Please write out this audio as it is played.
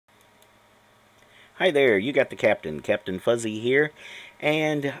Hi there, you got the Captain Fuzzy here,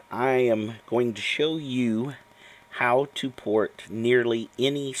 and I am going to show you how to port nearly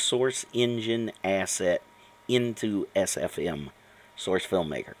any Source Engine asset into SFM, Source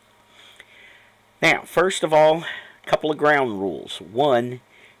Filmmaker. Now, first of all, a couple of ground rules. One,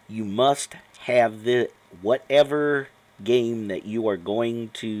 you must have whatever game that you are going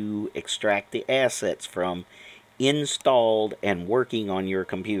to extract the assets from installed and working on your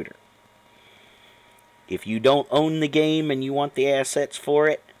computer. If you don't own the game and you want the assets for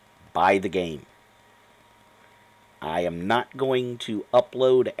it, buy the game. I am not going to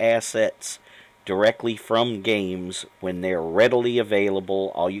upload assets directly from games when they're readily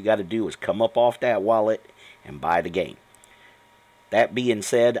available. All you got to do is come up off that wallet and buy the game. That being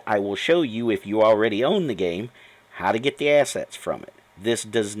said, I will show you, if you already own the game, how to get the assets from it. This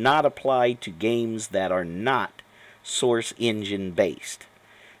does not apply to games that are not Source Engine based.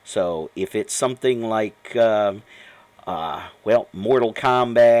 So if it's something like, Mortal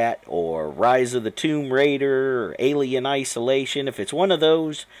Kombat or Rise of the Tomb Raider or Alien Isolation, if it's one of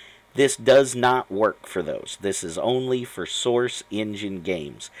those, this does not work for those. This is only for Source Engine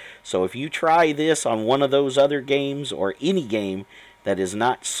games. So if you try this on one of those other games or any game that is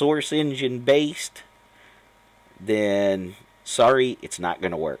not Source Engine based, then sorry, it's not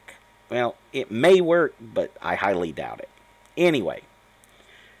going to work. Well, it may work, but I highly doubt it. Anyway,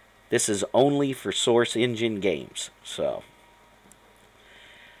 this is only for Source Engine games. So,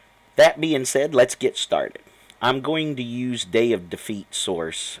 that being said, let's get started. I'm going to use Day of Defeat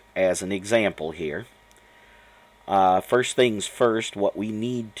Source as an example here. First things first, what we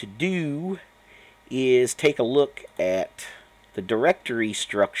need to do is take a look at the directory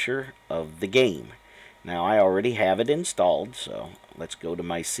structure of the game. Now, I already have it installed, so let's go to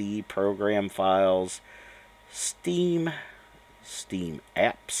my C, Program Files, Steam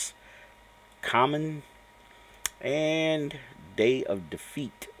Apps, Common, and Day of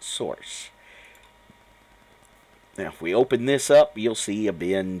Defeat Source. Now, if we open this up, you'll see a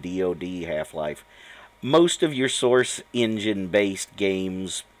bin, DOD, Half-Life. Most of your Source Engine-based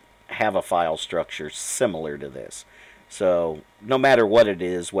games have a file structure similar to this. So, no matter what it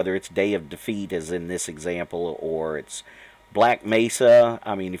is, whether it's Day of Defeat, as in this example, or it's Black Mesa,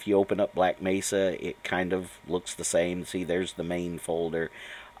 I mean, if you open up Black Mesa, it kind of looks the same. See, there's the main folder.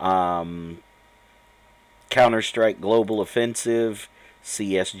 Counter-Strike Global Offensive,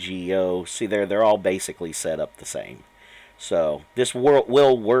 CSGO. See there, they're all basically set up the same. So this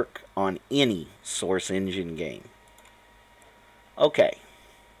will work on any Source Engine game. Okay.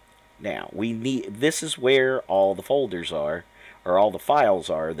 Now, this is where all the folders are, or all the files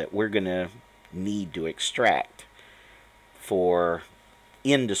are, that we're going to need to extract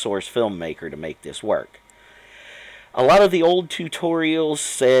into Source Filmmaker to make this work. A lot of the old tutorials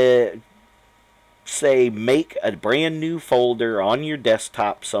say make a brand new folder on your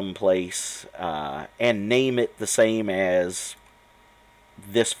desktop someplace and name it the same as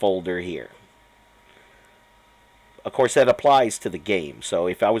this folder here. Of course, that applies to the game. So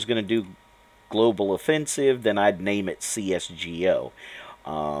if I was going to do Global Offensive, then I'd name it CSGO.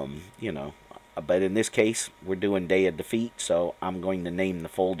 But in this case, we're doing Day of Defeat, so I'm going to name the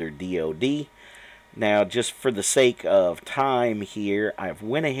folder DOD. Now, just for the sake of time here, I've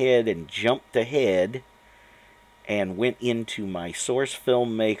went ahead and jumped ahead and went into my Source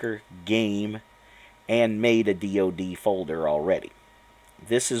Filmmaker game and made a DOD folder already.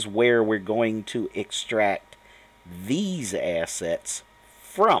 This is where we're going to extract these assets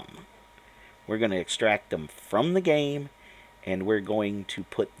from. We're going to extract them from the game, and we're going to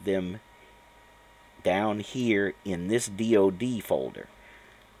put them down here in this DOD folder.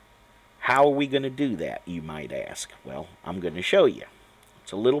 How are we going to do that, you might ask? Well, I'm going to show you.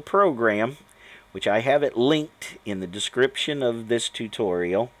 It's a little program, which I have it linked in the description of this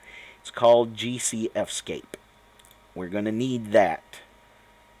tutorial. It's called GCFscape. We're going to need that.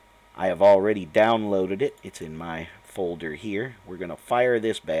 I have already downloaded it. It's in my folder here. We're going to fire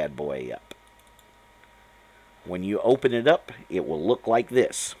this bad boy up. When you open it up, it will look like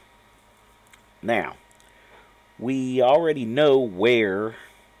this. Now, we already know where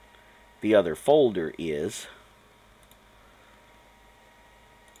the other folder is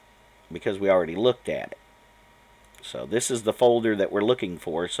because we already looked at it. So this is the folder that we're looking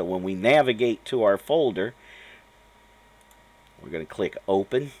for. So when we navigate to our folder, we're going to click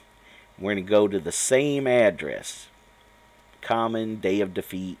Open. We're going to go to the same address, Common, Day of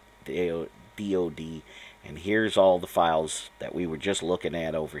Defeat, DOD, and here's all the files that we were just looking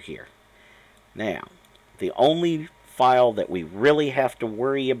at over here. Now, the only file that we really have to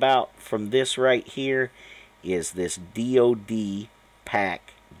worry about from this right here is this DOD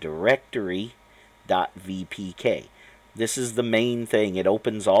pack directory .vpk. This is the main thing. It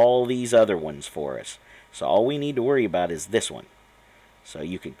opens all these other ones for us. So all we need to worry about is this one. So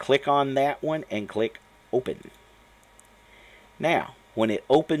you can click on that one and click open. Now, when it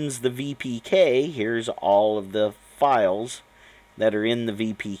opens the VPK, here's all of the files that are in the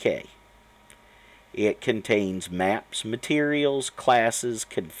VPK. It contains maps, materials, classes,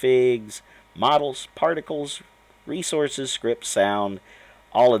 configs, models, particles, resources, scripts, sound,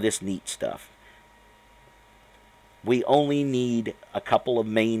 all of this neat stuff. We only need a couple of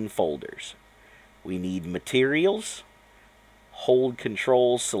main folders. We need materials, hold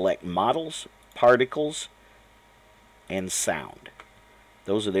control, select models, particles, and sound.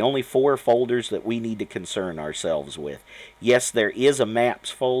 Those are the only 4 folders that we need to concern ourselves with. Yes, there is a maps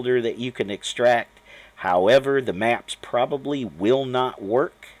folder that you can extract. However, the maps probably will not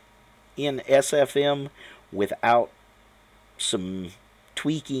work in SFM without some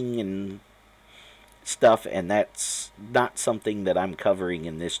tweaking and stuff, and that's not something that I'm covering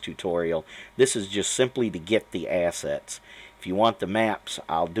in this tutorial. This is just simply to get the assets. If you want the maps,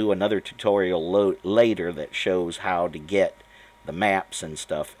 I'll do another tutorial later that shows how to get the maps and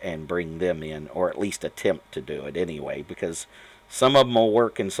stuff and bring them in, or at least attempt to do it anyway, because some of them will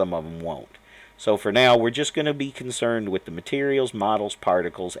work and some of them won't. So for now, we're just going to be concerned with the materials, models,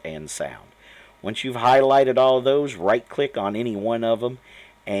 particles, and sound. Once you've highlighted all of those, right-click on any one of them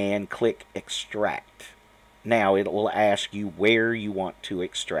and click Extract. Now it will ask you where you want to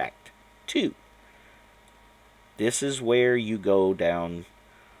extract to. This is where you go down,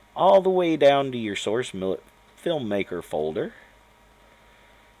 all the way down to your Source Filmmaker folder.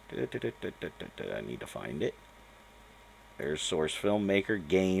 I need to find it. There's Source Filmmaker,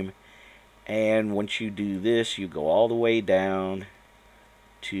 Game. And once you do this, you go all the way down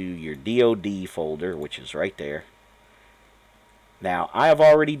to your DOD folder, which is right there. Now, I have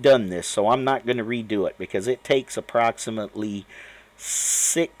already done this, so I'm not going to redo it because it takes approximately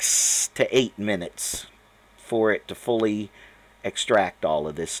 6 to 8 minutes for it to fully extract all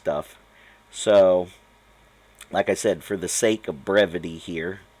of this stuff. So, like I said, for the sake of brevity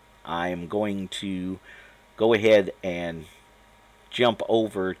here, I am going to go ahead and jump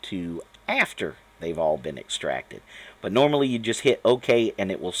over to after they've all been extracted. But normally you just hit OK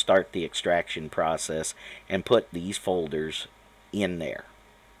and it will start the extraction process and put these folders in there.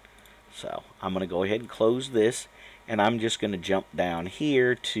 So I'm going to go ahead and close this, and I'm just going to jump down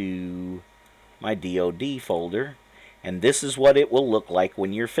here to my DOD folder, and this is what it will look like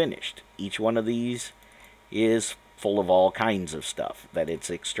when you're finished. Each one of these is full of all kinds of stuff that it's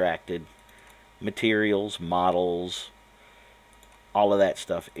extracted. Materials, models, all of that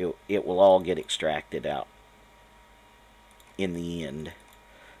stuff. It will all get extracted out in the end.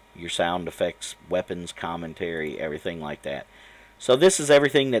 Your sound effects, weapons, commentary, everything like that. So this is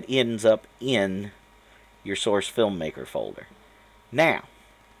everything that ends up in your Source Filmmaker folder. Now,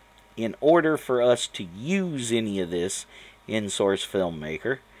 in order for us to use any of this in Source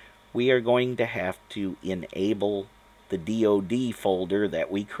Filmmaker, we are going to have to enable the DOD folder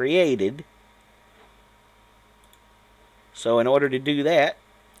that we created. So in order to do that,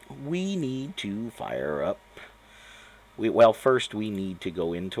 we need to fire up. Well, first we need to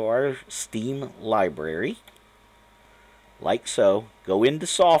go into our Steam library. Like so. Go into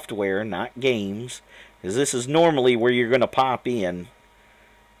software, not games, because this is normally where you're going to pop in.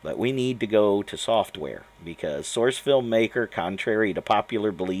 But we need to go to software, because Source Filmmaker, contrary to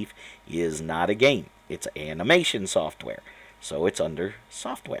popular belief, is not a game. It's animation software. So it's under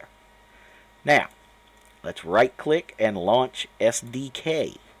software. Now, let's right-click and launch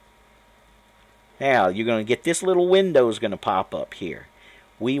SDK. Now, you're going to get this little window is going to pop up here.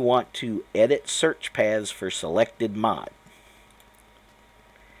 We want to edit search paths for selected mod.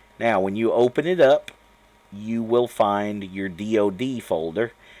 Now, when you open it up, you will find your DOD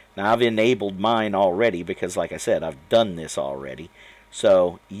folder. Now, I've enabled mine already because, like I said, I've done this already.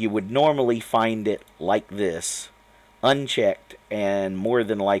 So, you would normally find it like this, unchecked, and more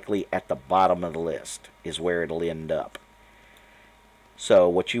than likely at the bottom of the list is where it'll end up. So,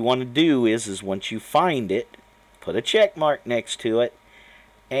 what you want to do is once you find it, put a check mark next to it,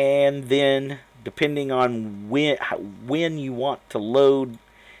 and then, depending on when you want to load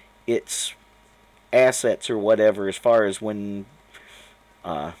its assets or whatever, as far as when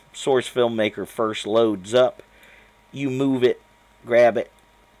Source Filmmaker first loads up, you move it, grab it,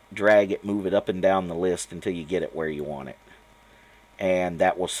 drag it, move it up and down the list until you get it where you want it. And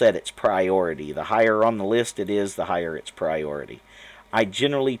that will set its priority. The higher on the list it is, the higher its priority. I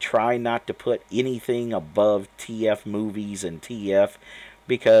generally try not to put anything above TF movies and TF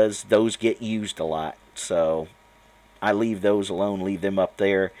because those get used a lot. So I leave those alone, leave them up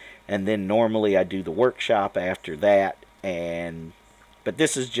there, and then normally I do the workshop after that. But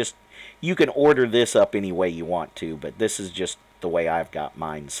this is just, you can order this up any way you want to, but this is just the way I've got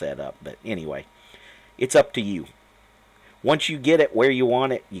mine set up. But anyway, it's up to you. Once you get it where you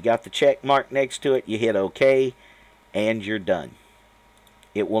want it, you got the check mark next to it, you hit OK, and you're done.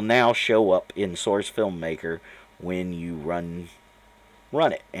 It will now show up in Source Filmmaker when you run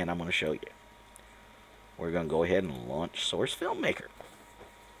it, and I'm going to show you. We're going to go ahead and launch Source Filmmaker.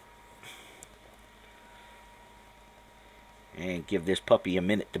 And give this puppy a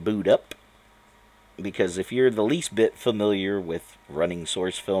minute to boot up. Because if you're the least bit familiar with running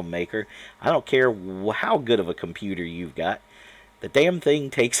Source Filmmaker, I don't care how good of a computer you've got, the damn thing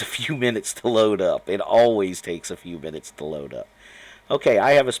takes a few minutes to load up. It always takes a few minutes to load up. Okay,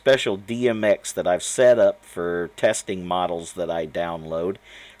 I have a special DMX that I've set up for testing models that I download.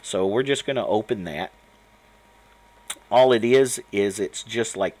 So we're just going to open that. All it is it's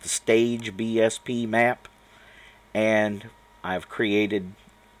just like the stage BSP map. And I've created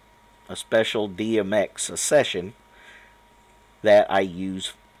a special DMX, a session, that I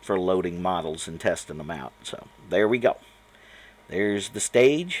use for loading models and testing them out. So there we go. There's the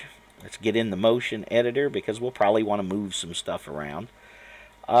stage. Let's get in the motion editor because we'll probably want to move some stuff around.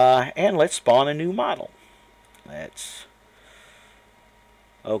 And let's spawn a new model.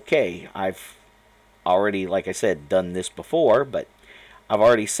 Okay, I've already, like I said, done this before, but I've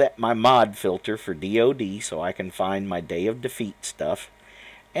already set my mod filter for DOD so I can find my Day of Defeat stuff.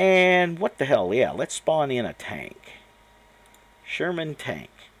 And what the hell, yeah, let's spawn in a tank. Sherman tank.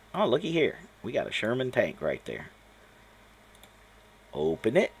 Oh, looky here. We got a Sherman tank right there.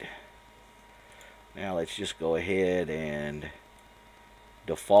 Open it. Now let's just go ahead and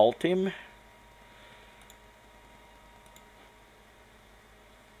default him.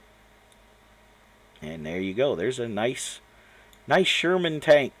 And there you go. There's a nice Sherman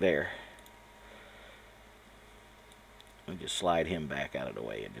tank there. I'll just slide him back out of the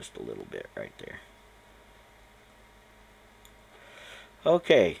way in just a little bit right there.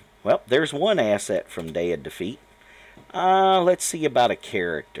 Okay, well, there's one asset from Day of Defeat. Let's see about a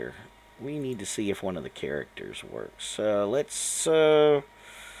character. We need to see if one of the characters works. Let's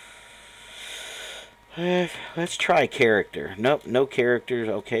try character. Nope, no characters.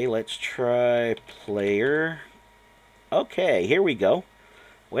 Okay, let's try player. Okay, here we go.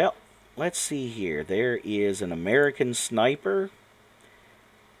 Well, let's see here. There is an American sniper.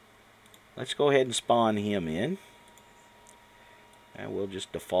 Let's go ahead and spawn him in. And we'll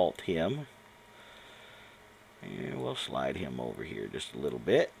just default him. And we'll slide him over here just a little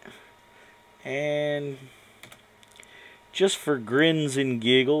bit. And just for grins and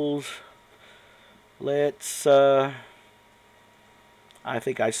giggles, let's, I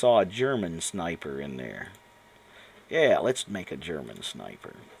think I saw a German sniper in there. Yeah, let's make a German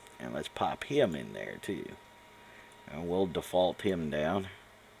sniper. And let's pop him in there too. And we'll default him down.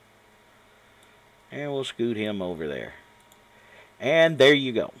 And we'll scoot him over there. And there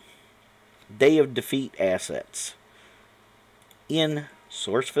you go. Day of Defeat assets in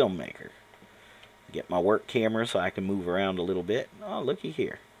Source Filmmaker. Get my work camera so I can move around a little bit. Oh, looky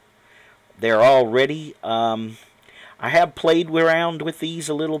here. They're all ready. I have played around with these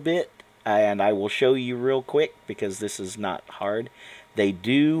a little bit, and I will show you real quick because this is not hard. They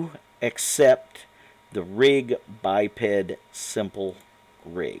do accept the rig biped simple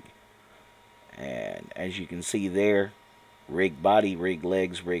rig. And as you can see there, rig body, rig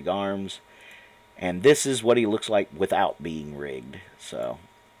legs, rig arms. And this is what he looks like without being rigged. So,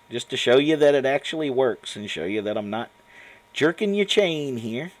 just to show you that it actually works and show you that I'm not jerking your chain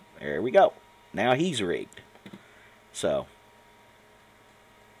here. There we go. Now he's rigged. So,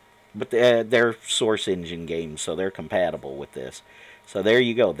 but they're Source Engine games, so they're compatible with this. So there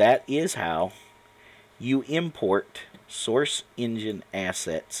you go. That is how you import Source Engine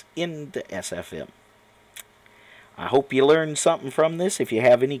assets into SFM. I hope you learned something from this. If you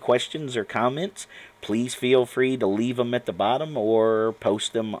have any questions or comments, please feel free to leave them at the bottom or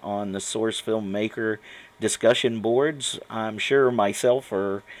post them on the Source Filmmaker discussion boards. I'm sure myself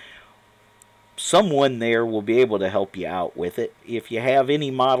or someone there will be able to help you out with it. If you have any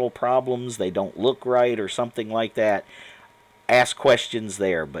model problems, they don't look right or something like that, ask questions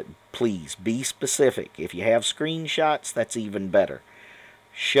there, but please be specific. If you have screenshots, that's even better.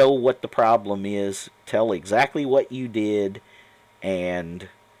 Show what the problem is, tell exactly what you did, and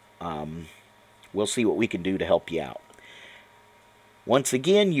we'll see what we can do to help you out. Once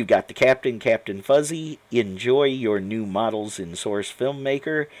again, you got the Captain Fuzzy. Enjoy your new models in Source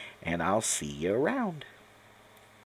Filmmaker, and I'll see you around.